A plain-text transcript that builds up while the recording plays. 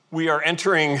We are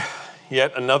entering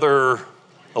yet another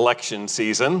election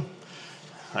season.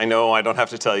 I know I don't have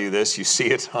to tell you this. You see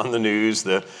it on the news,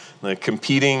 the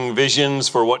competing visions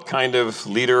for what kind of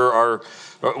leader our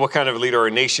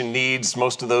nation needs.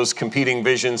 Most of those competing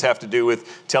visions have to do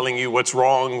with telling you what's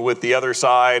wrong with the other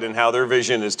side and how their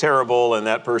vision is terrible and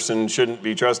that person shouldn't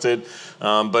be trusted.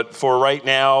 But for right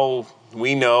now,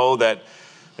 we know that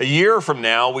a year from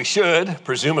now, we should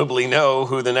presumably know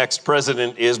who the next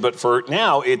president is. But for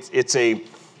now, it's an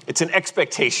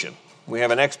expectation. We have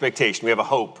an expectation. We have a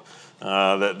hope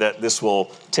that this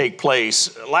will take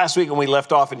place. Last week when we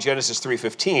left off in Genesis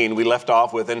 3:15, we left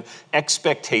off with an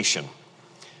expectation.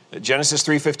 Genesis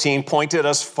 3:15 pointed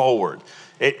us forward.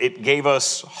 It gave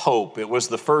us hope. It was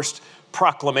the first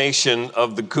proclamation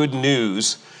of the good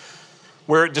news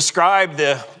where it described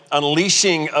the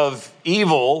unleashing of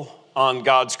evil on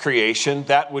God's creation,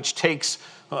 that which takes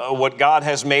what God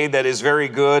has made that is very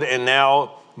good and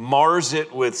now mars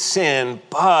it with sin.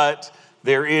 But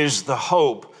there is the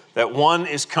hope that one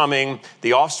is coming,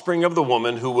 the offspring of the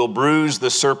woman, who will bruise the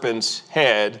serpent's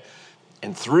head.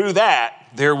 And through that,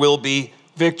 there will be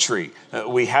victory.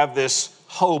 We have this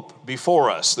hope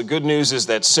before us. The good news is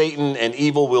that Satan and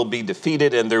evil will be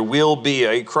defeated and there will be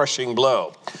a crushing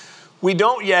blow. We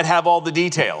don't yet have all the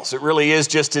details. It really is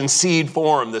just in seed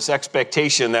form, this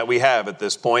expectation that we have at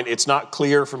this point. It's not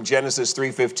clear from Genesis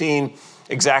 3:15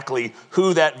 exactly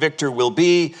who that victor will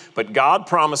be, but God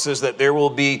promises that there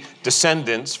will be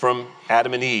descendants from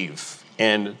Adam and Eve.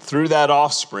 And through that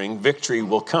offspring, victory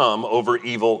will come over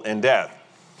evil and death.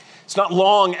 It's not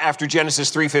long after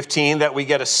Genesis 3:15 that we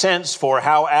get a sense for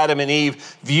how Adam and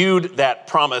Eve viewed that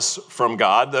promise from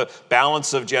God. The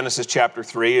balance of Genesis chapter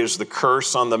 3 is the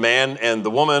curse on the man and the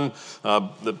woman,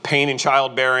 the pain in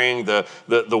childbearing, the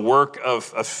work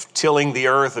of tilling the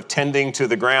earth, of tending to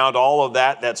the ground, all of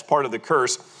that's part of the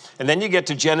curse. And then you get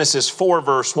to Genesis 4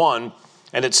 verse 1,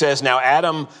 and it says, "Now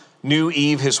Adam knew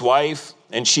Eve his wife,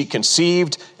 and she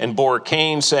conceived and bore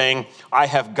Cain, saying, I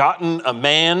have gotten a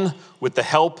man with the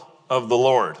help of the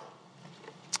Lord."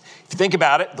 If you think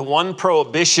about it, the one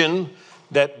prohibition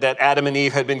that Adam and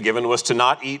Eve had been given was to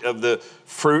not eat of the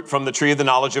fruit from the tree of the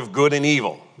knowledge of good and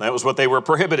evil. That was what they were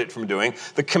prohibited from doing.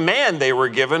 The command they were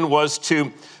given was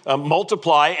to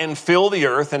multiply and fill the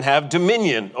earth and have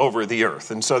dominion over the earth.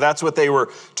 And so that's what they were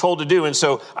told to do. And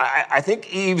so I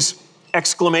think Eve's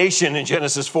exclamation in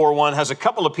Genesis 4:1 has a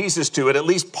couple of pieces to it. At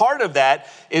least part of that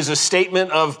is a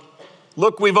statement of,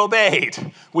 look, we've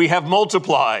obeyed. We have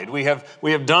multiplied. We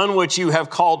have done what you have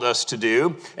called us to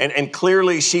do. And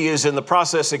clearly she is in the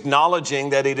process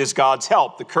acknowledging that it is God's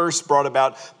help. The curse brought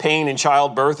about pain in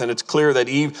childbirth, and it's clear that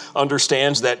Eve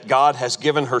understands that God has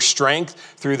given her strength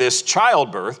through this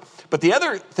childbirth. But the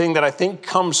other thing that I think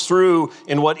comes through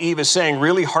in what Eve is saying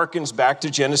really harkens back to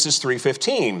Genesis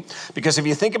 3:15. Because if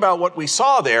you think about what we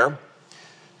saw there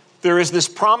is this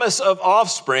promise of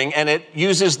offspring, and it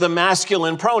uses the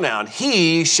masculine pronoun.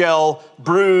 He shall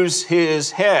bruise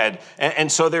his head.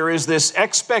 And so there is this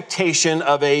expectation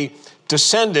of a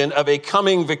descendant, of a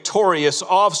coming victorious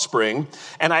offspring.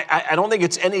 And I don't think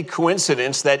it's any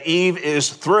coincidence that Eve is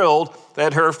thrilled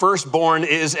that her firstborn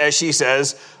is, as she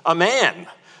says, a man.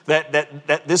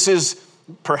 That this is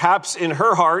perhaps in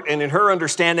her heart and in her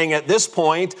understanding at this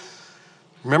point,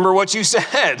 remember what you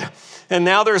said. And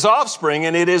now there's offspring,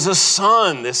 and it is a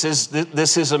son. This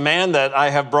is a man that I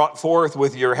have brought forth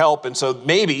with your help. And so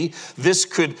maybe this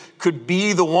could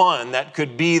be the one that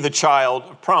could be the child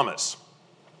of promise.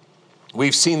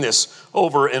 We've seen this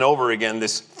over and over again,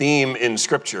 this theme in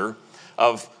Scripture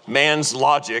of man's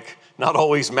logic not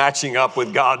always matching up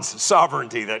with God's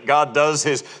sovereignty, that God does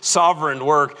his sovereign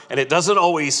work, and it doesn't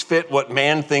always fit what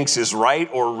man thinks is right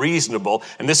or reasonable.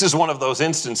 And this is one of those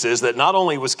instances that not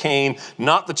only was Cain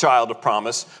not the child of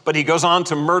promise, but he goes on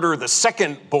to murder the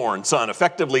second-born son,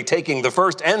 effectively taking the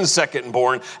first and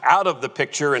second-born out of the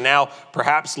picture, and now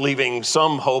perhaps leaving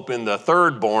some hope in the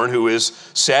third-born, who is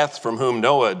Seth, from whom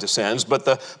Noah descends. But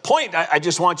the point I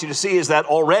just want you to see is that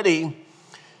already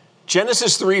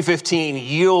Genesis 3:15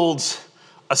 yields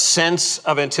a sense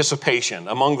of anticipation.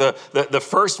 Among the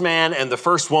first man and the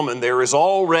first woman, there is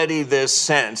already this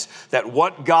sense that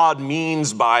what God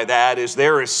means by that is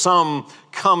there is some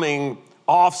coming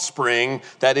offspring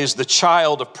that is the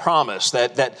child of promise,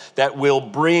 that will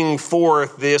bring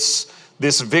forth this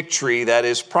victory that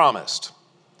is promised.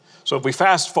 So if we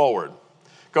fast forward,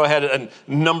 go ahead, a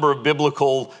number of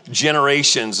biblical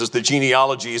generations as the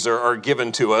genealogies are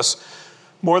given to us.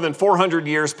 More than 400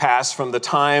 years pass from the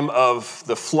time of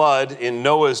the flood in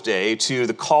Noah's day to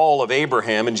the call of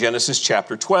Abraham in Genesis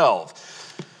chapter 12.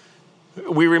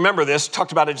 We remember this,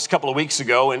 talked about it just a couple of weeks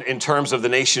ago in terms of the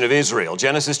nation of Israel.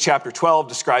 Genesis chapter 12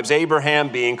 describes Abraham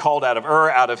being called out of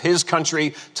Ur, out of his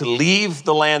country, to leave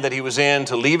the land that he was in,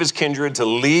 to leave his kindred, to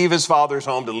leave his father's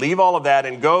home, to leave all of that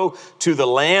and go to the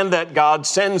land that God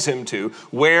sends him to,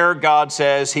 where God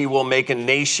says he will make a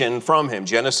nation from him.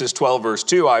 Genesis 12 verse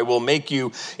 2, I will make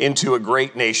you into a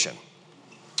great nation.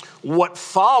 What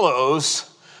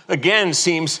follows, again,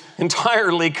 seems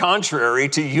entirely contrary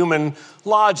to human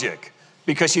logic.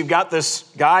 Because you've got this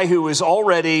guy who is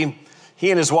already,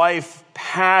 he and his wife,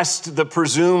 past the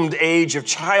presumed age of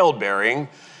childbearing,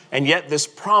 and yet this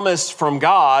promise from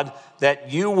God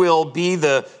that you will be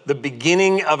the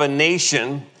beginning of a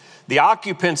nation. The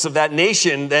occupants of that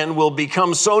nation then will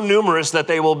become so numerous that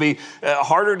they will be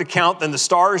harder to count than the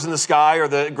stars in the sky or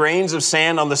the grains of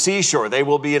sand on the seashore. They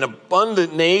will be an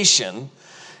abundant nation,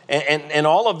 and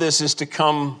all of this is to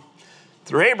come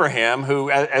through Abraham, who,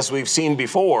 as we've seen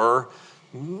before,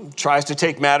 tries to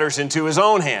take matters into his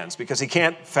own hands because he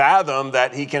can't fathom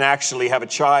that he can actually have a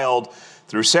child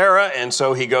through Sarah, and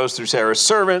so he goes through Sarah's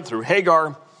servant, through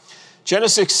Hagar.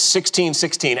 Genesis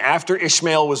 16:16, after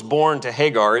Ishmael was born to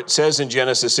Hagar, it says in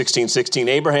Genesis 16:16,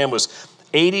 Abraham was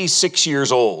 86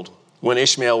 years old when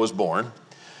Ishmael was born.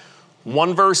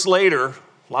 One verse later,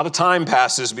 a lot of time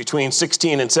passes between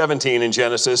 16 and 17 in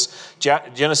Genesis.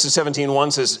 Genesis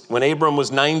 17:1 says, when Abram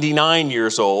was 99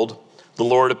 years old, the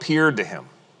Lord appeared to him.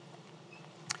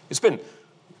 It's been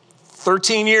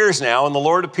 13 years now, and the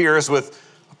Lord appears with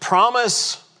a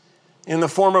promise in the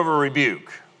form of a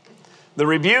rebuke. The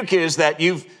rebuke is that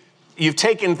you've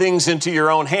taken things into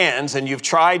your own hands, and you've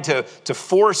tried to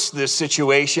force this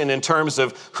situation in terms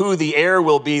of who the heir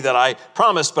will be that I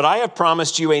promised. But I have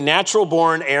promised you a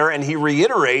natural-born heir, and he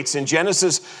reiterates in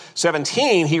Genesis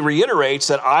 17, he reiterates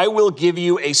that I will give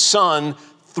you a son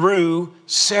through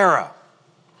Sarah.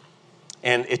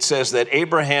 And it says that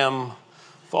Abraham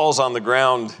falls on the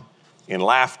ground in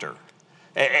laughter.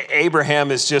 Abraham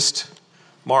is just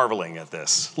marveling at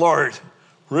this. Lord,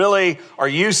 really? Are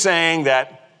you saying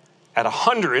that at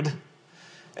 100,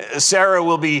 Sarah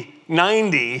will be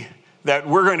 90, that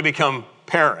we're going to become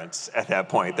parents at that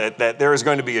point, that there is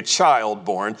going to be a child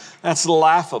born? That's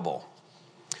laughable.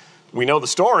 We know the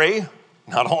story.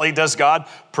 Not only does God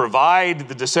provide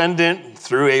the descendant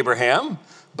through Abraham,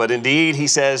 but indeed, he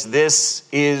says, this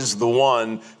is the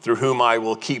one through whom I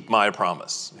will keep my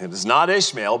promise. It is not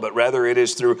Ishmael, but rather it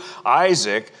is through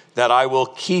Isaac that I will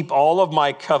keep all of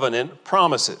my covenant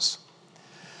promises.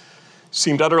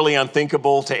 Seemed utterly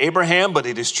unthinkable to Abraham, but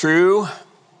it is true.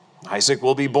 Isaac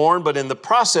will be born, but in the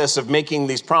process of making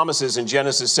these promises in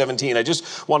Genesis 17, I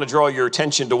just want to draw your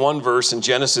attention to one verse in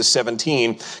Genesis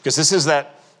 17, because this is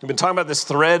that, we've been talking about this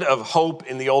thread of hope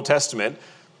in the Old Testament.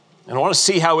 And I want to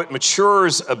see how it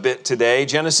matures a bit today.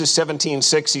 Genesis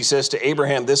 17:6, he says to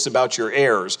Abraham this about your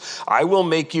heirs. I will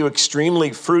make you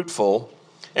extremely fruitful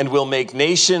and will make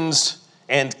nations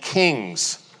and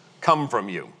kings come from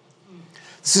you.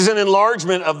 This is an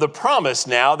enlargement of the promise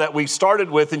now that we started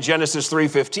with in Genesis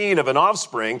 3:15 of an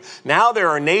offspring. Now there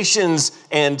are nations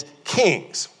and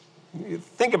kings.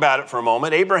 Think about it for a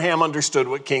moment. Abraham understood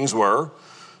what kings were.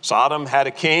 Sodom had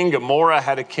a king, Gomorrah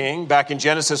had a king. Back in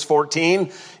Genesis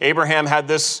 14, Abraham had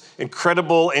this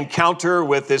incredible encounter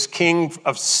with this king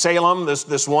of Salem,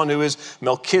 this one who is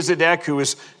Melchizedek, who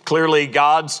is clearly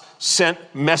God's sent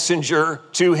messenger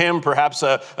to him, perhaps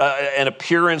an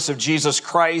appearance of Jesus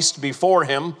Christ before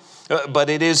him.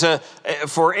 But it is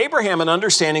for Abraham an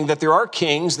understanding that there are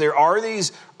kings, there are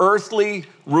these earthly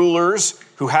rulers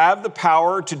who have the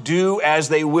power to do as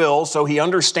they will, so he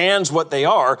understands what they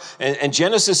are. And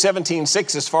Genesis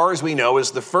 17:6, as far as we know,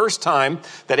 is the first time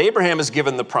that Abraham is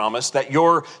given the promise that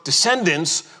your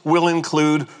descendants will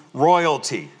include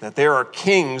royalty, that there are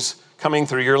kings coming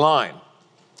through your line.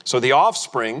 So the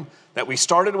offspring that we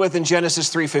started with in Genesis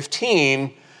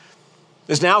 3:15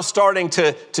 is now starting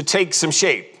to take some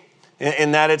shape.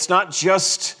 In that it's not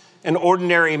just an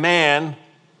ordinary man,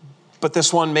 but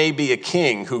this one may be a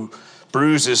king who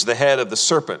bruises the head of the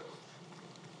serpent.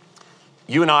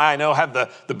 You and I know, have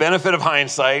the benefit of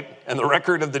hindsight and the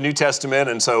record of the New Testament,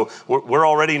 and so we're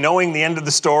already knowing the end of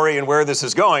the story and where this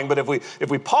is going. But if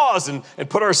we pause and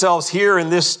put ourselves here in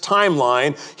this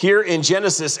timeline, here in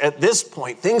Genesis at this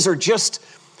point, things are just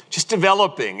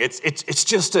developing. It's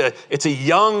just a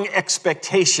young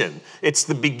expectation. It's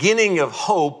the beginning of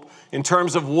hope in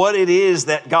terms of what it is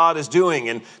that God is doing.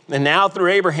 And now through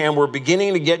Abraham, we're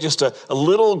beginning to get just a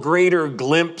little greater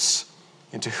glimpse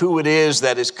into who it is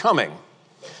that is coming.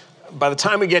 By the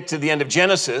time we get to the end of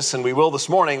Genesis, and we will this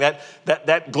morning,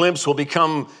 that glimpse will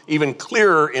become even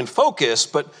clearer in focus.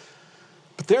 But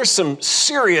But there's some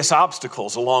serious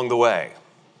obstacles along the way.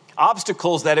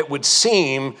 Obstacles that it would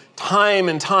seem time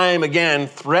and time again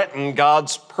threaten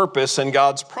God's purpose and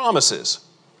God's promises.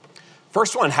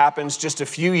 First one happens just a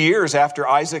few years after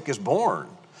Isaac is born.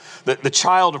 The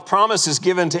child of promise is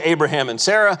given to Abraham and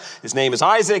Sarah. His name is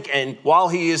Isaac, and while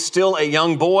he is still a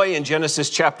young boy in Genesis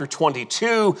chapter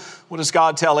 22, what does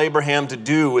God tell Abraham to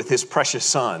do with his precious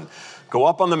son? Go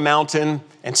up on the mountain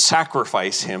and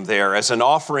sacrifice him there as an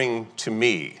offering to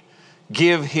me.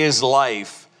 Give his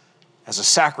life as a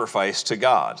sacrifice to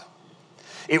God.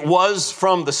 It was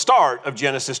from the start of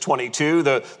Genesis 22,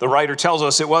 the writer tells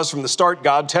us it was from the start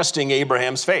God testing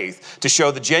Abraham's faith to show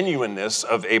the genuineness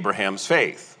of Abraham's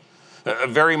faith.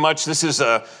 Very much this is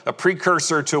a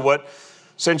precursor to what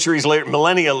centuries later,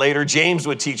 millennia later, James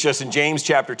would teach us in James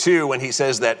chapter 2 when he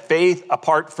says that faith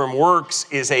apart from works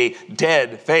is a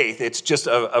dead faith. It's just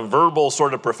a verbal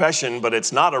sort of profession, but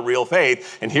it's not a real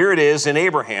faith. And here it is in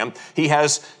Abraham. He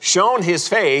has shown his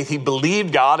faith. He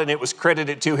believed God and it was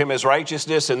credited to him as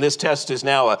righteousness. And this test is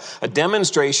now a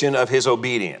demonstration of his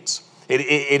obedience.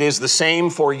 It is the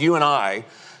same for you and I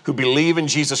who believe in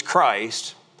Jesus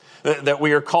Christ, that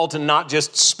we are called to not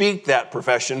just speak that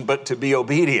profession, but to be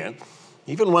obedient.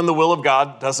 Even when the will of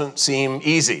God doesn't seem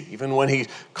easy, even when he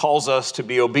calls us to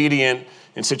be obedient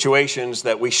in situations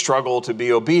that we struggle to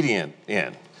be obedient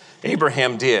in.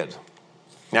 Abraham did.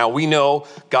 Now we know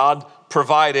God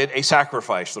provided a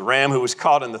sacrifice. The ram who was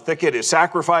caught in the thicket is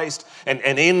sacrificed, and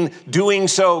in doing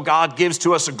so, God gives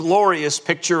to us a glorious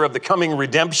picture of the coming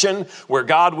redemption, where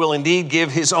God will indeed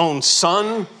give his own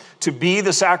son to be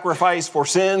the sacrifice for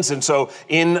sins. And so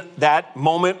in that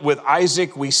moment with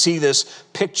Isaac, we see this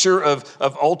picture of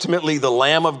ultimately the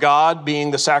Lamb of God being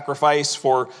the sacrifice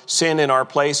for sin in our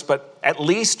place. But at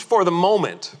least for the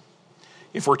moment,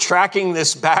 if we're tracking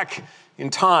this back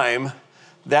in time,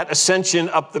 that ascension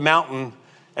up the mountain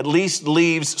at least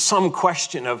leaves some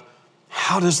question of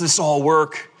how does this all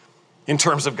work in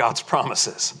terms of God's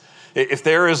promises? If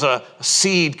there is a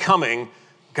seed coming,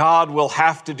 God will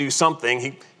have to do something.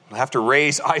 He would have to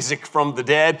raise Isaac from the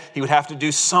dead. He would have to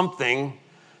do something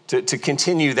to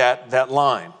continue that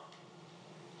line.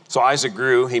 So Isaac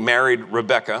grew. He married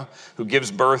Rebekah, who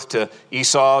gives birth to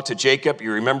Esau, to Jacob.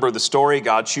 You remember the story.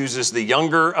 God chooses the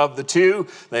younger of the two.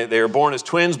 They are born as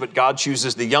twins, but God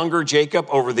chooses the younger Jacob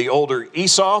over the older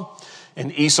Esau.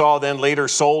 And Esau then later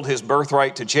sold his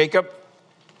birthright to Jacob.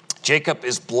 Jacob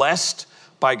is blessed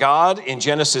by God in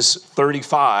Genesis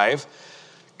 35.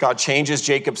 God changes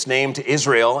Jacob's name to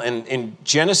Israel. And in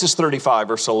Genesis 35,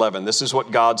 verse 11, this is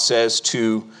what God says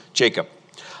to Jacob.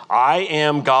 I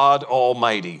am God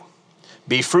Almighty.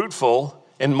 Be fruitful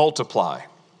and multiply.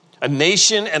 A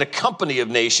nation and a company of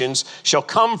nations shall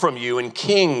come from you, and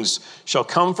kings shall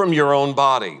come from your own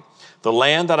body. The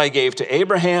land that I gave to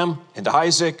Abraham and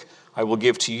Isaac, I will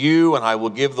give to you, and I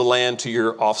will give the land to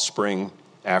your offspring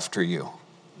after you.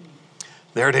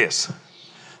 There it is.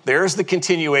 There's the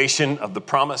continuation of the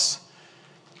promise.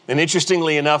 And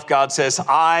interestingly enough, God says,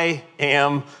 I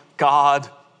am God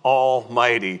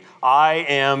Almighty. I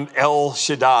am El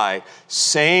Shaddai.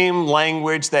 Same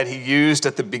language that he used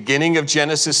at the beginning of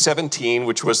Genesis 17,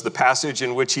 which was the passage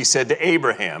in which he said to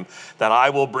Abraham that I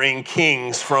will bring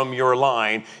kings from your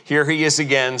line. Here he is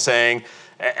again saying,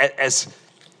 as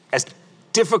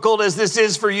difficult as this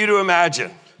is for you to imagine,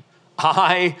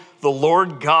 I, the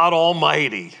Lord God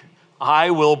Almighty,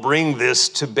 I will bring this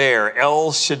to bear,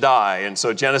 El Shaddai. And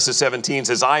so Genesis 17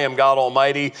 says, I am God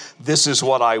Almighty. This is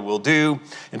what I will do.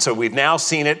 And so we've now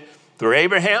seen it through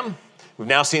Abraham. We've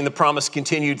now seen the promise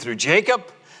continued through Jacob,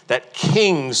 that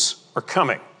kings are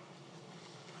coming.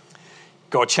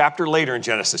 Go a chapter later in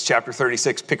Genesis, chapter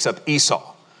 36, picks up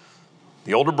Esau,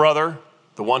 the older brother,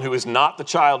 the one who is not the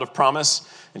child of promise.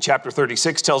 And chapter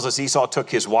 36 tells us Esau took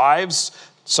his wives,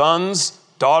 sons,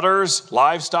 daughters,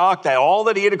 livestock, all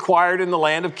that he had acquired in the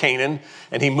land of Canaan,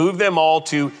 and he moved them all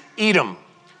to Edom.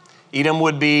 Edom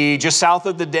would be just south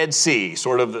of the Dead Sea,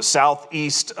 sort of the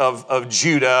southeast of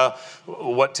Judah,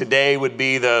 what today would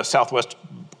be the southwest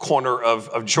corner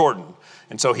of Jordan.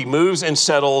 And so he moves and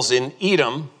settles in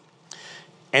Edom.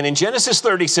 And in Genesis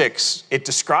 36, it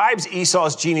describes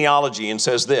Esau's genealogy and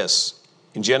says this,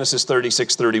 in Genesis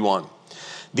 36:31.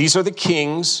 These are the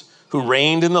kings who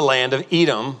reigned in the land of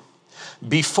Edom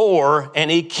before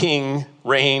any king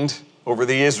reigned over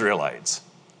the Israelites.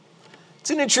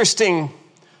 It's an interesting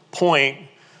point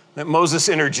that Moses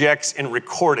interjects in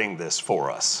recording this for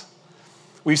us.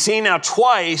 We've seen now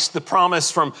twice the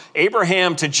promise from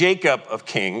Abraham to Jacob of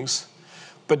kings,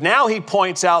 but now he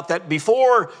points out that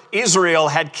before Israel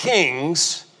had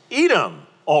kings, Edom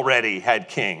already had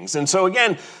kings. And so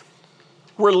again,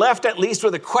 we're left at least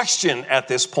with a question at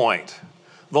this point.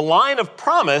 The line of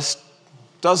promise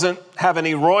doesn't have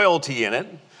any royalty in it,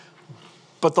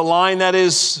 but the line that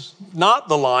is not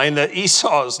the line, that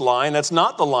Esau's line, that's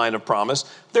not the line of promise,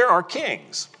 there are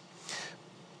kings.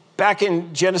 Back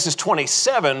in Genesis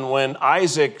 27, when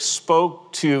Isaac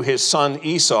spoke to his son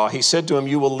Esau, he said to him,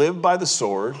 "You will live by the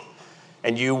sword,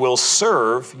 and you will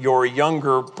serve your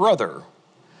younger brother."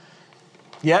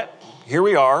 Yet, here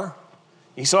we are.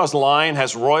 Esau's line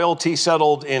has royalty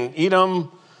settled in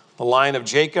Edom. The line of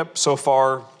Jacob so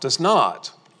far does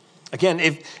not. Again,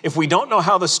 if we don't know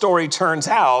how the story turns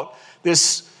out,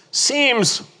 this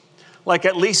seems like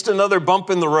at least another bump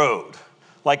in the road.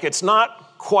 Like it's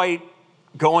not quite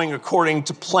going according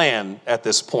to plan at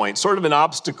this point, sort of an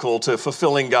obstacle to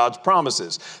fulfilling God's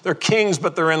promises. They're kings,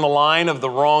 but they're in the line of the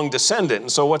wrong descendant.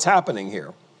 And so what's happening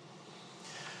here?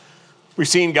 We've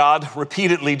seen God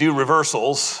repeatedly do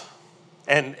reversals,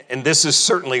 and this is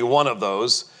certainly one of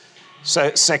those.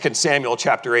 2 Samuel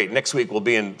chapter 8. Next week we'll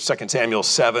be in 2 Samuel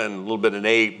 7, a little bit in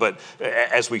 8, but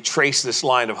as we trace this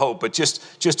line of hope. But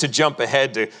just to jump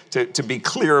ahead to be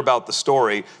clear about the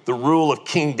story, the rule of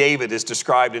King David is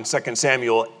described in 2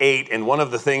 Samuel 8, and one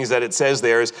of the things that it says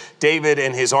there is David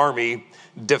and his army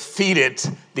defeated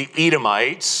the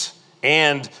Edomites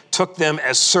and took them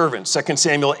as servants. 2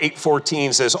 Samuel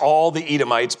 8:14 says all the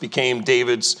Edomites became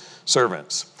David's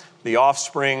servants. The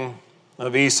offspring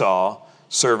of Esau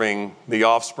serving the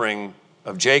offspring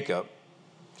of Jacob,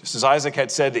 just as Isaac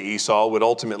had said to Esau, would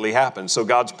ultimately happen. So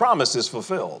God's promise is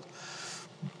fulfilled.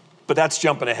 But that's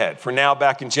jumping ahead. For now,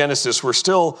 back in Genesis, we're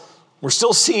still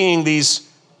seeing these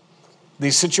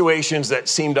situations that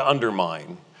seem to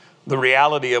undermine the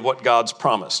reality of what God's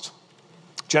promised.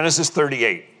 Genesis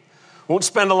 38. Won't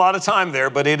spend a lot of time there,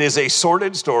 but it is a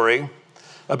sordid story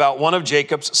about one of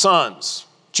Jacob's sons,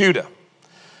 Judah.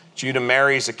 Judah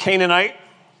marries a Canaanite.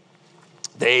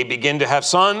 They begin to have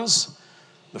sons.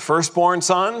 The firstborn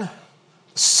son,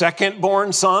 the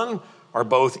secondborn son are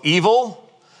both evil.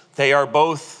 They are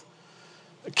both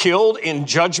killed in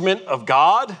judgment of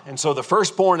God. And so the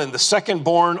firstborn and the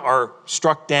secondborn are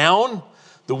struck down.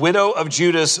 The widow of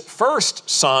Judah's first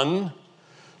son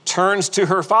turns to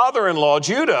her father-in-law,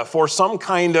 Judah, for some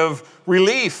kind of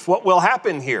relief. What will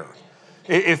happen here?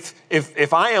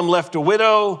 If I am left a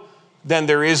widow, then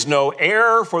there is no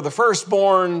heir for the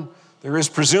firstborn. There is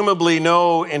presumably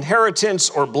no inheritance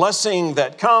or blessing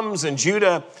that comes, and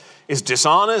Judah is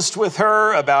dishonest with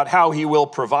her about how he will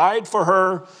provide for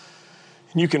her.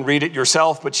 And you can read it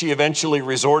yourself, but she eventually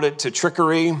resorted to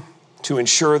trickery to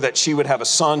ensure that she would have a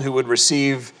son who would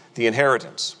receive the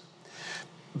inheritance.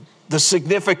 The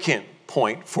significant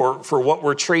point for what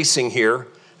we're tracing here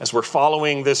as we're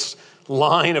following this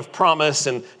line of promise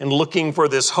and looking for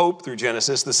this hope through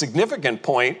Genesis, the significant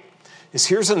point is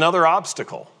here's another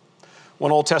obstacle.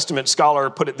 One Old Testament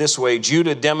scholar put it this way: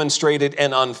 Judah demonstrated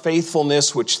an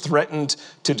unfaithfulness which threatened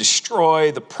to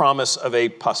destroy the promise of a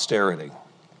posterity.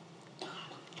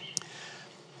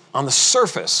 On the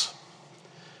surface,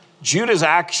 Judah's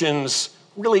actions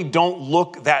really don't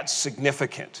look that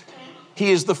significant.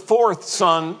 He is the fourth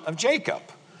son of Jacob.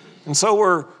 And so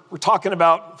we're talking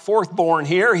about fourthborn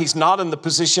here. He's not in the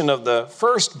position of the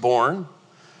firstborn.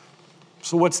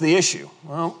 So what's the issue?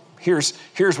 Well, here's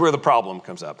where the problem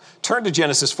comes up. Turn to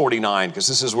Genesis 49, because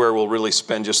this is where we'll really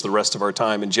spend just the rest of our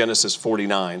time, in Genesis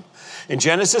 49. In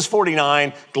Genesis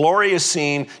 49, glory is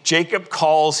seen. Jacob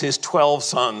calls his 12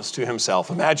 sons to himself.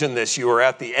 Imagine this. You are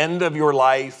at the end of your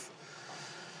life.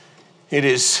 It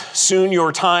is soon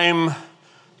your time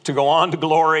to go on to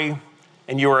glory,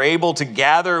 and you are able to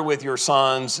gather with your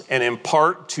sons and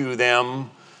impart to them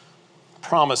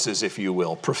promises, if you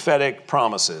will, prophetic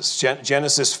promises.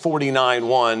 Genesis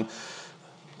 49:1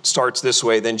 starts this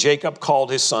way: Then Jacob called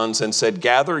his sons and said,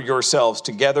 "Gather yourselves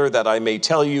together that I may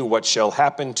tell you what shall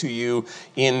happen to you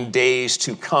in days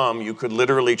to come." You could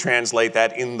literally translate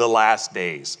that in the last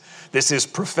days. This is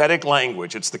prophetic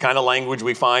language. It's the kind of language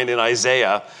we find in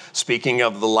Isaiah, speaking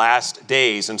of the last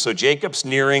days. And so Jacob's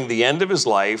nearing the end of his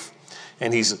life,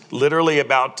 and he's literally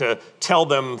about to tell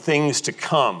them things to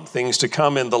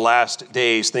come in the last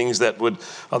days, things that would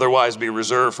otherwise be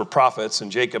reserved for prophets,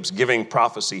 and Jacob's giving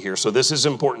prophecy here. So this is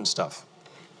important stuff.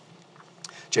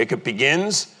 Jacob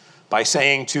begins by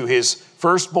saying to his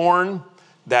firstborn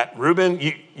that,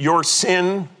 Reuben, your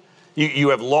sin, you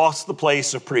have lost the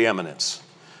place of preeminence.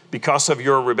 Because of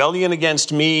your rebellion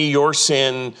against me, your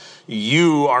sin,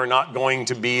 you are not going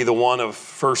to be the one of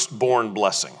firstborn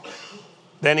blessing.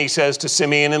 Then he says to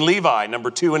Simeon and Levi,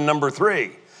 number 2 and number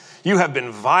 3, you have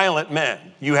been violent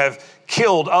men. You have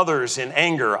killed others in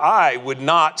anger. I would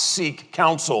not seek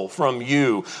counsel from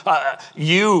you.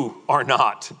 You are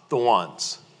not the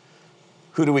ones.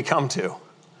 Who do we come to?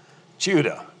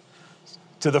 Judah,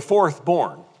 to the fourth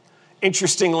born.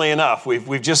 Interestingly enough,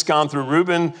 we've just gone through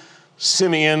Reuben,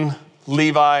 Simeon,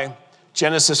 Levi,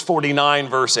 Genesis 49,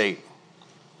 verse 8.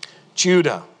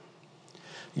 Judah,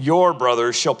 your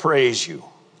brothers shall praise you.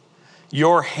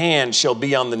 Your hand shall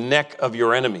be on the neck of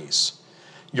your enemies.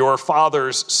 Your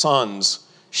father's sons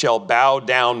shall bow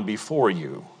down before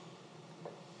you.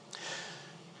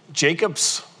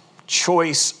 Jacob's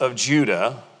choice of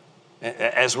Judah,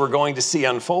 as we're going to see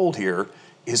unfold here,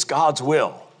 is God's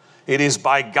will. It is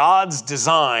by God's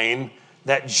design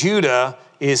that Judah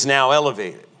is now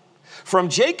elevated. From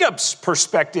Jacob's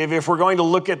perspective, if we're going to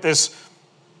look at this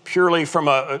purely from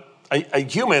a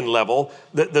human level,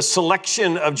 the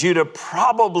selection of Judah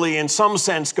probably in some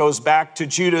sense goes back to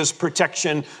Judah's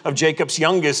protection of Jacob's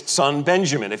youngest son,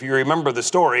 Benjamin. If you remember the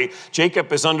story,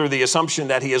 Jacob is under the assumption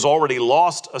that he has already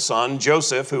lost a son,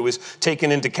 Joseph, who was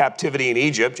taken into captivity in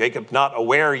Egypt. Jacob not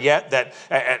aware yet that,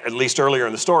 at least earlier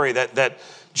in the story, that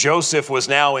Joseph was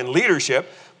now in leadership.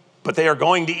 But they are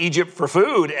going to Egypt for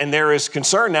food, and there is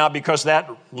concern now because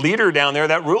that leader down there,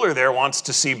 that ruler there, wants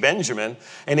to see Benjamin.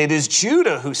 And it is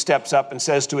Judah who steps up and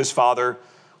says to his father,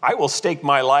 I will stake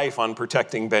my life on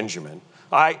protecting Benjamin.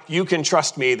 You can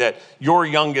trust me that your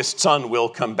youngest son will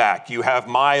come back. You have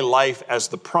my life as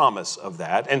the promise of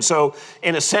that. And so,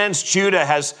 in a sense, Judah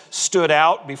has stood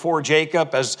out before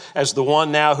Jacob as the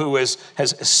one now who has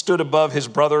stood above his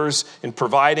brothers in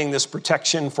providing this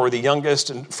protection for the youngest.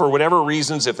 And for whatever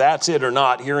reasons, if that's it or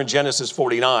not, here in Genesis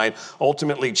 49,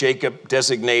 ultimately Jacob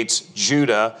designates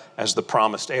Judah as the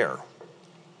promised heir.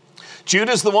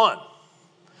 Judah's the one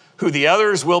who the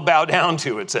others will bow down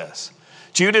to, it says.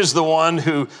 Judah is the one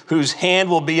whose hand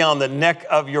will be on the neck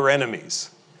of your enemies.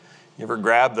 You ever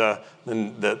grab the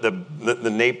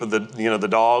nape of the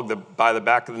dog by the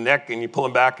back of the neck, and you pull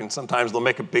him back, and sometimes they'll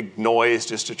make a big noise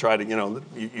just to try to,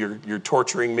 you're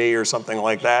torturing me or something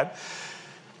like that.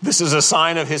 This is a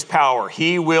sign of his power.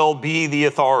 He will be the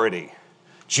authority.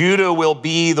 Judah will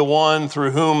be the one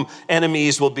through whom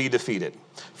enemies will be defeated.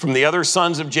 From the other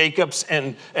sons of Jacob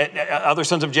and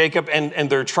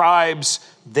their tribes,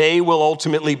 they will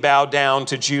ultimately bow down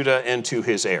to Judah and to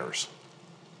his heirs.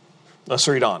 Let's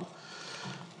read on.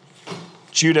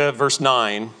 Judah, verse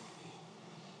 9,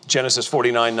 Genesis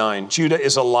 49:9. Judah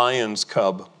is a lion's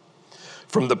cub.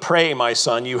 From the prey, my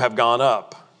son, you have gone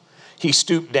up. He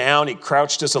stooped down, he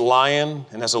crouched as a lion,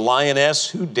 and as a lioness,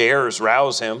 who dares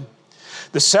rouse him?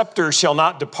 The scepter shall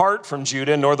not depart from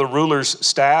Judah, nor the ruler's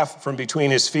staff from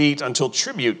between his feet, until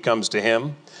tribute comes to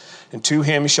him, and to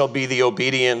him shall be the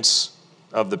obedience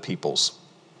of the peoples.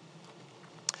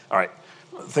 All right,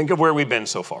 think of where we've been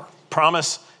so far.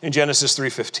 Promise in Genesis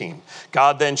 3:15.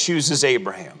 God then chooses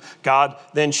Abraham. God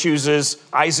then chooses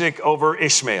Isaac over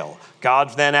Ishmael.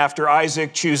 God then, after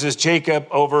Isaac, chooses Jacob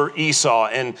over Esau.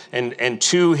 And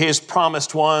to his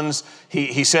promised ones,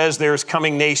 he says there's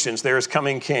coming nations, there's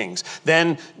coming kings.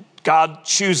 Then God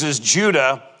chooses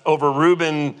Judah over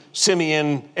Reuben,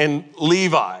 Simeon, and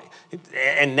Levi.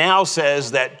 And now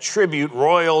says that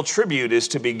royal tribute is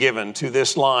to be given to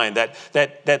this line,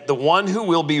 that the one who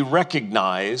will be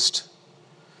recognized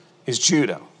is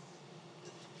Judah.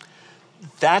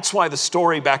 That's why the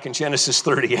story back in Genesis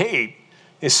 38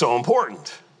 is so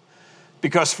important.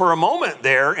 Because for a moment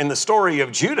there in the story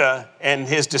of Judah and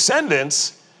his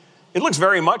descendants, it looks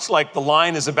very much like the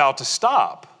line is about to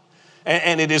stop.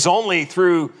 And it is only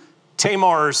through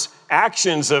Tamar's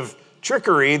actions of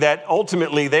trickery that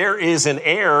ultimately there is an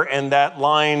heir and that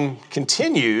line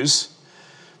continues.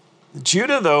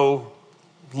 Judah, though,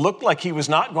 looked like he was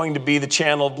not going to be the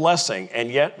channel of blessing,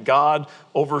 and yet God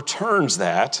overturns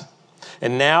that.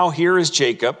 And now here is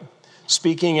Jacob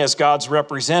speaking as God's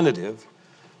representative,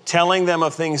 telling them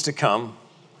of things to come,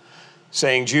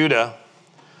 saying, Judah,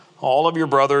 all of your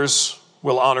brothers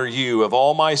will honor you. Of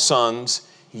all my sons,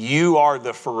 you are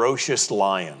the ferocious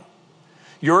lion.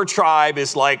 Your tribe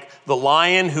is like the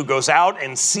lion who goes out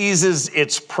and seizes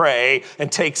its prey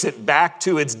and takes it back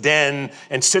to its den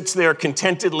and sits there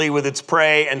contentedly with its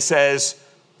prey and says,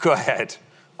 go ahead,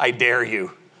 I dare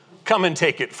you. Come and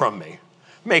take it from me.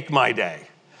 Make my day.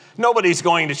 Nobody's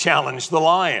going to challenge the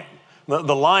lion.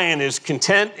 The lion is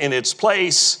content in its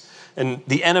place, and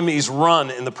the enemies run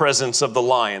in the presence of the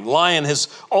lion. Lion has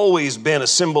always been a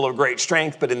symbol of great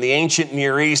strength, but in the ancient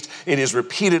Near East, it is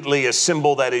repeatedly a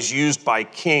symbol that is used by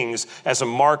kings as a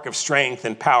mark of strength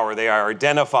and power. They are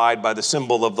identified by the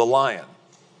symbol of the lion.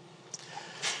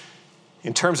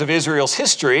 In terms of Israel's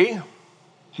history,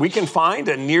 We can find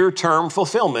a near-term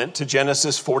fulfillment to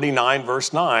Genesis 49,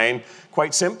 verse 9,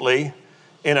 quite simply,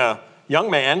 in a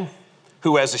young man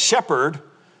who, as a shepherd,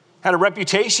 had a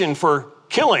reputation for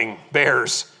killing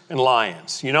bears and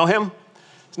lions. You know him?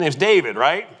 His name's David,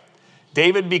 right?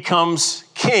 David becomes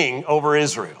king over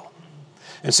Israel.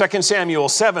 And 2 Samuel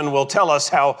 7 will tell us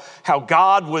how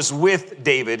God was with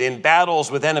David in battles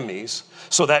with enemies,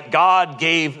 so that God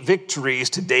gave victories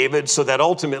to David, so that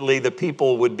ultimately the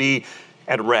people would be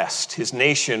at rest. His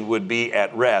nation would be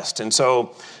at rest. And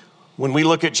so when we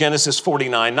look at Genesis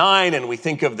 49:9 and we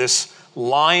think of this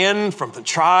lion from the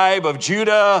tribe of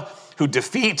Judah who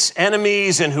defeats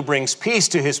enemies and who brings peace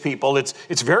to his people,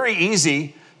 it's very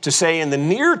easy to say in the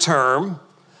near term,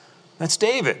 that's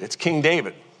David, it's King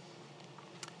David.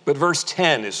 But verse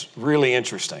 10 is really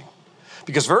interesting,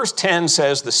 because verse 10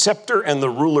 says the scepter and the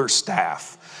ruler's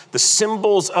staff, the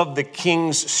symbols of the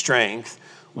king's strength,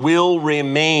 will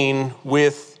remain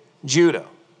with Judah.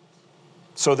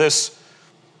 So this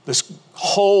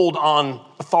hold on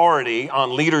authority,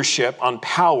 on leadership, on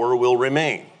power will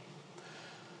remain.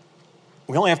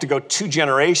 We only have to go 2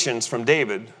 generations from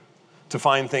David to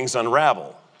find things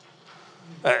unravel.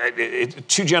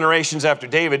 2 generations after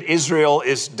David, Israel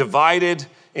is divided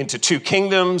into 2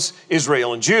 kingdoms,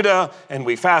 Israel and Judah, and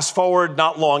we fast forward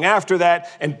not long after that,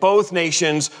 and both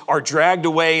nations are dragged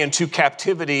away into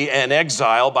captivity and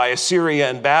exile by Assyria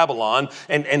and Babylon,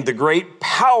 and the great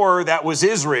power that was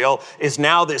Israel is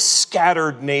now this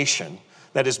scattered nation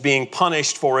that is being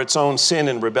punished for its own sin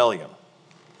and rebellion.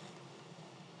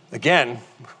 Again,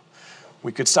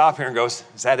 we could stop here and go, is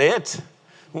that it?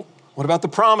 What about the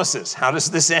promises? How does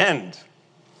this end?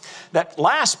 That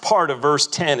last part of verse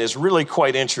 10 is really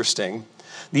quite interesting.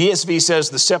 The ESV says,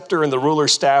 the scepter and the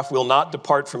ruler's staff will not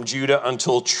depart from Judah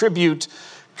until tribute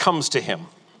comes to him.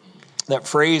 That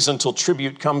phrase, until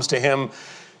tribute comes to him,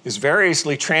 is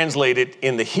variously translated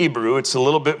in the Hebrew. It's a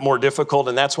little bit more difficult,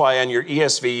 and that's why on your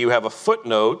ESV you have a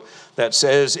footnote that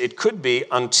says it could be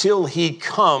until he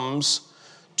comes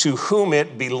to whom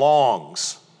it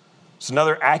belongs. It's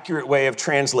another accurate way of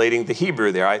translating the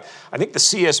Hebrew there. I think the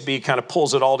CSB kind of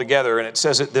pulls it all together, and it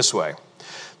says it this way.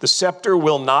 The scepter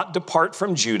will not depart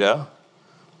from Judah,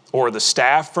 or the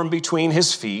staff from between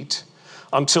his feet,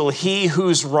 until he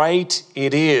whose right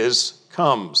it is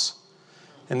comes,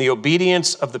 and the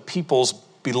obedience of the peoples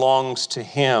belongs to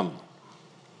him.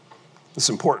 This is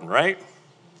important, right?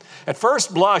 At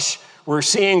first blush, we're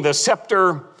seeing the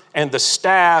scepter and the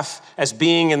staff as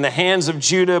being in the hands of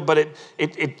Judah, but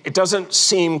it doesn't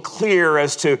seem clear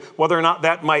as to whether or not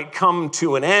that might come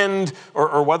to an end,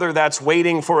 or whether that's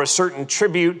waiting for a certain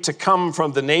tribute to come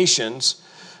from the nations.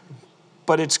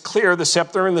 But it's clear the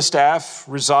scepter and the staff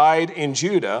reside in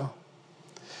Judah.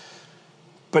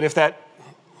 But if that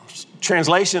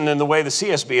translation and the way the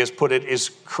CSB has put it is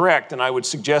correct, and I would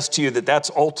suggest to you that that's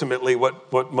ultimately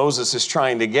what Moses is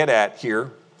trying to get at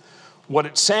here, what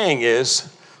it's saying is,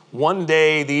 one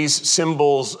day these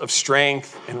symbols of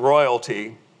strength and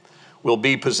royalty will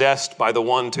be possessed by the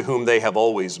one to whom they have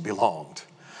always belonged.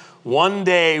 One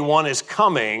day one is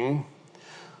coming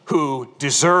who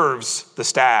deserves the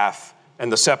staff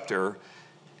and the scepter,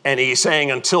 and he's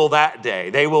saying until that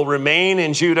day, they will remain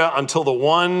in Judah until the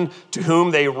one to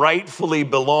whom they rightfully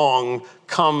belong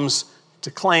comes to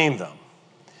claim them.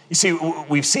 You see,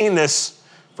 we've seen this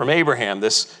from Abraham,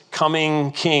 this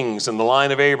coming kings in the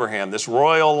line of Abraham, this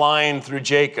royal line through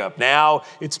Jacob. Now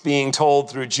it's being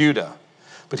told through Judah.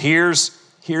 But here's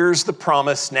the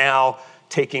promise now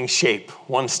taking shape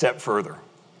one step further.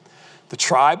 The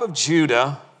tribe of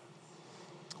Judah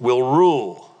will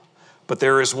rule, but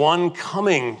there is one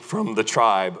coming from the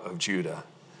tribe of Judah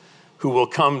who will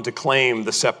come to claim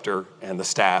the scepter and the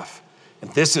staff.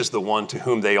 And this is the one to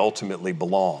whom they ultimately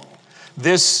belong.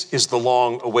 This is the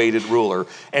long-awaited ruler.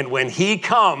 And when he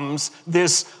comes,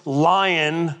 this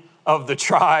lion of the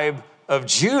tribe of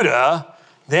Judah,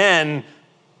 then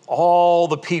all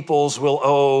the peoples will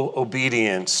owe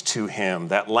obedience to him.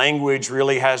 That language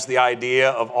really has the idea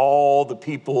of all the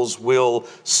peoples will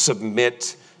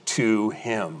submit to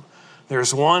him.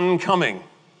 There's one coming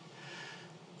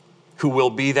who will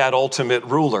be that ultimate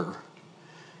ruler.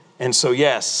 And so,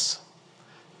 yes,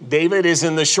 David is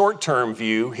in the short-term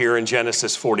view here in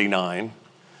Genesis 49,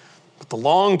 but the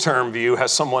long-term view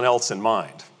has someone else in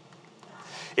mind.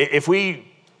 If we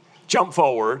jump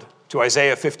forward to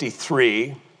Isaiah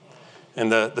 53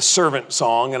 and the servant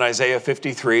song in Isaiah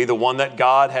 53, the one that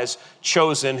God has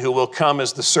chosen who will come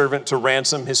as the servant to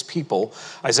ransom his people,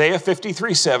 Isaiah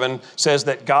 53:7 says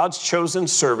that God's chosen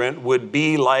servant would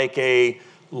be like a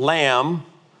lamb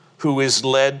who is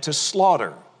led to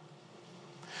slaughter.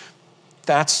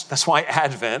 That's why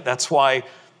Advent, that's why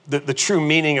the true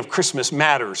meaning of Christmas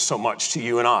matters so much to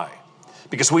you and I.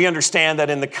 Because we understand that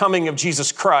in the coming of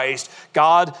Jesus Christ,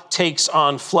 God takes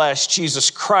on flesh. Jesus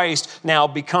Christ now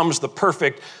becomes the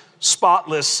perfect,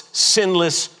 spotless,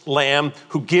 sinless Lamb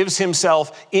who gives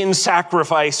himself in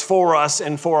sacrifice for us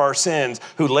and for our sins,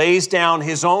 who lays down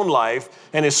his own life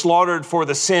and is slaughtered for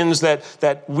the sins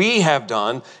that we have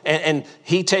done. And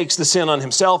he takes the sin on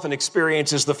himself and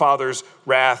experiences the Father's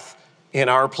wrath in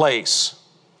our place.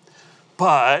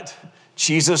 But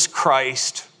Jesus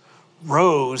Christ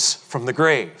rose from the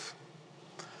grave.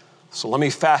 So let me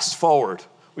fast forward.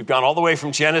 We've gone all the way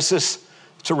from Genesis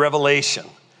to Revelation.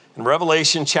 In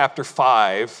Revelation chapter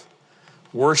 5,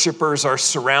 worshipers are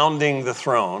surrounding the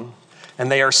throne,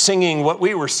 and they are singing what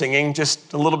we were singing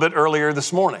just a little bit earlier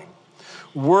this morning.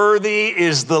 Worthy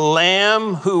is the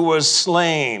Lamb who was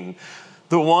slain,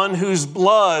 the one whose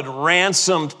blood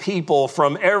ransomed people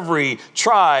from every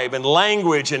tribe and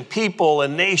language and people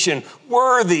and nation.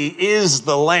 Worthy is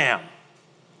the Lamb.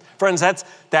 Friends,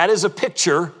 that is a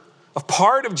picture of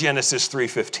part of Genesis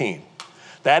 3:15.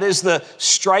 That is the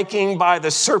striking by the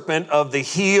serpent of the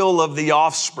heel of the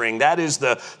offspring. That is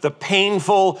the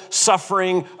painful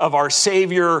suffering of our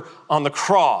Savior on the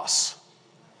cross.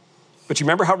 But you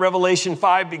remember how Revelation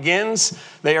 5 begins?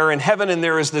 They are in heaven and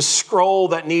there is this scroll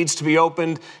that needs to be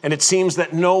opened, and it seems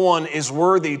that no one is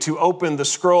worthy to open the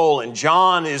scroll. And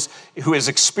John, who is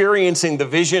experiencing the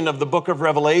vision of the book of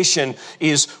Revelation,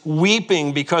 is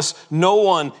weeping because no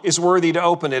one is worthy to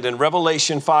open it. And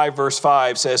Revelation 5 verse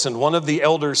 5 says, "And one of the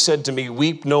elders said to me,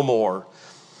 'Weep no more.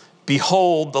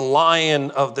 Behold, the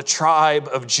Lion of the tribe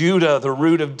of Judah, the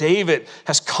root of David,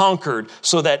 has conquered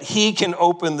so that he can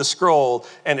open the scroll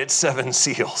and its 7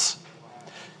 seals.'"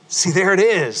 See, there it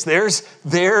is.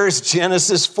 There's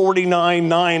Genesis 49,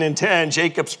 9, and 10.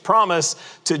 Jacob's promise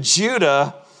to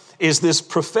Judah is this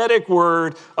prophetic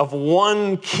word of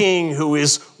one king who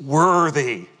is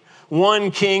worthy.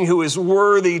 One king who is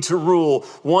worthy to rule.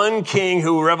 One king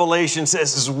who Revelation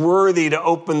says is worthy to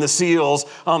open the seals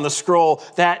on the scroll.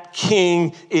 That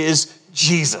king is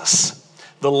Jesus,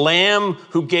 the Lamb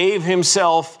who gave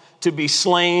himself to be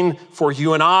slain for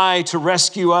you and I, to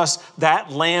rescue us.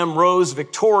 That Lamb rose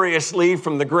victoriously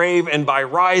from the grave, and by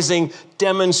rising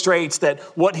demonstrates that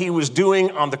what he was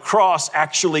doing on the cross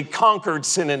actually conquered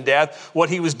sin and death. What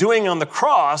he was doing on the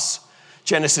cross,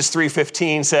 Genesis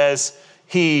 3:15 says,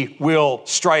 he will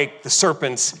strike the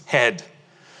serpent's head.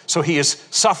 So he is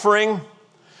suffering,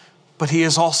 but he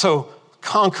is also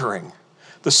conquering.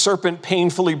 The serpent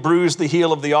painfully bruised the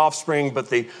heel of the offspring, but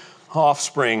the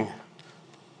offspring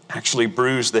actually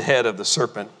bruised the head of the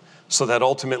serpent, so that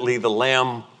ultimately the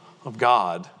Lamb of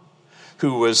God,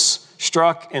 who was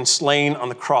struck and slain on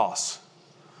the cross,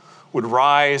 would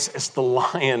rise as the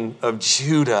Lion of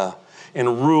Judah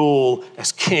and rule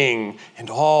as king, and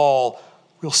all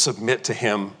will submit to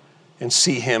him and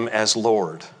see him as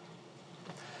Lord.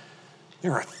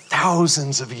 There are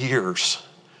thousands of years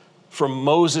from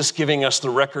Moses giving us the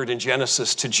record in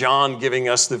Genesis to John giving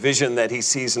us the vision that he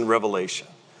sees in Revelation.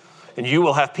 And you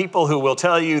will have people who will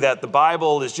tell you that the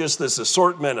Bible is just this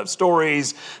assortment of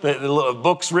stories, of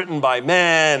books written by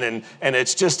men, and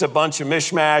it's just a bunch of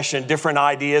mishmash and different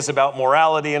ideas about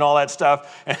morality and all that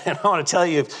stuff. And I want to tell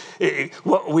you,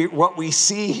 what we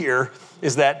see here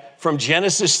is that from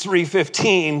Genesis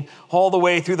 3:15 all the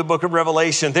way through the book of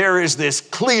Revelation, there is this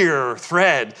clear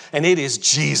thread, and it is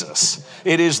Jesus.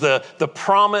 It is the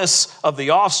promise of the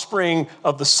offspring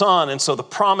of the Son. And so the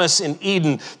promise in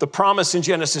Eden, the promise in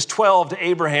Genesis 12 to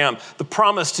Abraham, the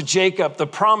promise to Jacob, the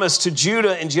promise to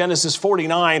Judah in Genesis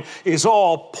 49 is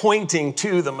all pointing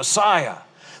to the Messiah.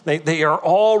 They are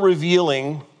all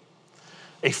revealing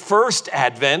a first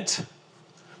advent,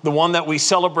 the one that we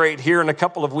celebrate here in a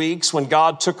couple of weeks when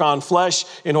God took on flesh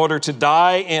in order to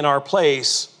die in our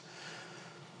place.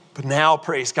 But now,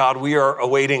 praise God, we are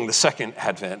awaiting the second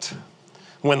advent,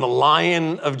 when the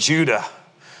Lion of Judah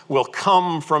will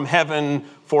come from heaven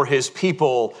for his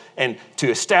people and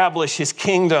to establish his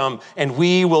kingdom, and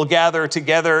we will gather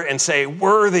together and say,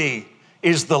 "Worthy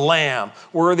is the Lamb,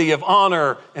 worthy of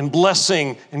honor and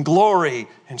blessing and glory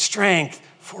and strength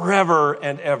forever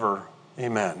and ever."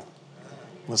 Amen.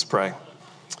 Let's pray.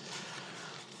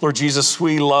 Lord Jesus,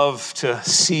 we love to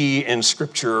see in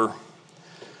Scripture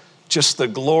just the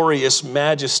glorious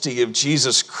majesty of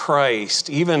Jesus Christ,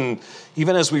 even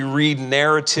as we read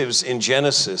narratives in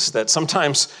Genesis that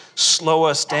sometimes slow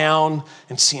us down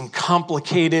and seem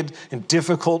complicated and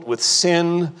difficult with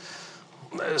sin,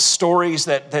 stories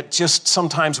that just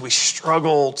sometimes we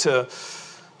struggle to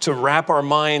wrap our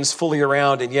minds fully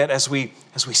around. And yet as we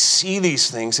see these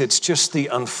things, it's just the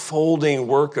unfolding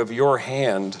work of your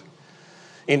hand.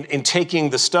 in taking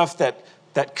the stuff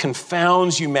that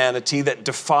confounds humanity, that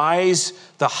defies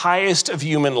the highest of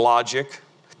human logic,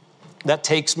 that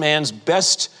takes man's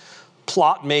best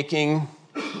plot making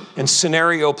and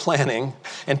scenario planning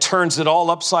and turns it all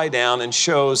upside down and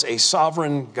shows a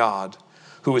sovereign God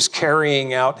who is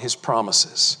carrying out his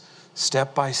promises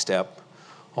step by step,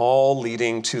 all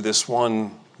leading to this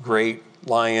one great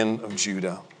Lion of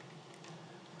Judah.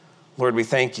 Lord, we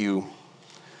thank you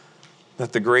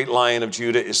that the great Lion of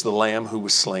Judah is the Lamb who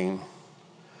was slain.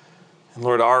 And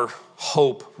Lord, our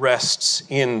hope rests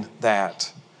in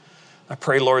that. I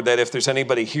pray, Lord, that if there's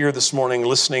anybody here this morning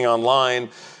listening online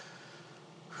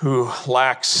who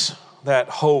lacks that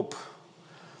hope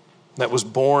that was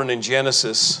born in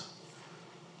Genesis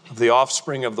of the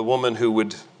offspring of the woman who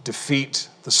would defeat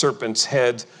the serpent's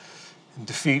head and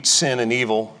defeat sin and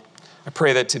evil, I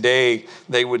pray that today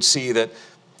they would see that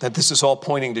this is all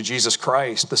pointing to Jesus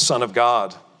Christ, the Son of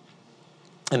God,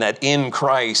 and that in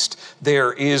Christ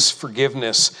there is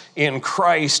forgiveness. In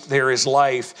Christ there is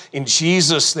life. In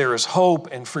Jesus there is hope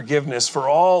and forgiveness for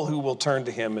all who will turn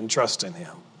to him and trust in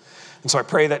him. And so I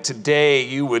pray that today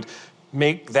you would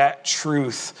make that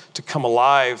truth to come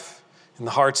alive in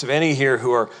the hearts of any here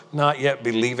who are not yet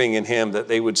believing in him, that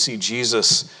they would see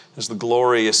Jesus as the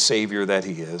glorious Savior that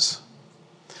he is.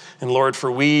 And Lord,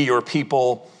 for we, your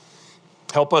people,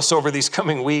 help us over these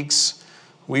coming weeks.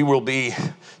 We will be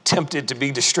tempted to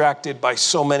be distracted by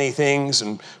so many things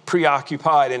and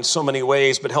preoccupied in so many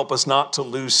ways, but help us not to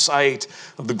lose sight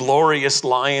of the glorious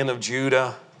Lion of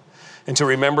Judah, and to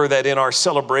remember that in our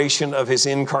celebration of his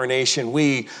incarnation,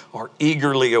 we are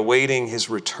eagerly awaiting his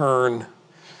return,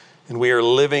 and we are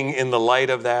living in the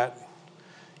light of that,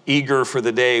 eager for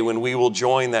the day when we will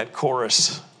join that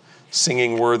chorus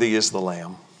singing, "Worthy is the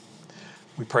Lamb."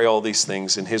 We pray all these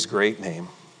things in his great name.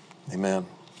 Amen.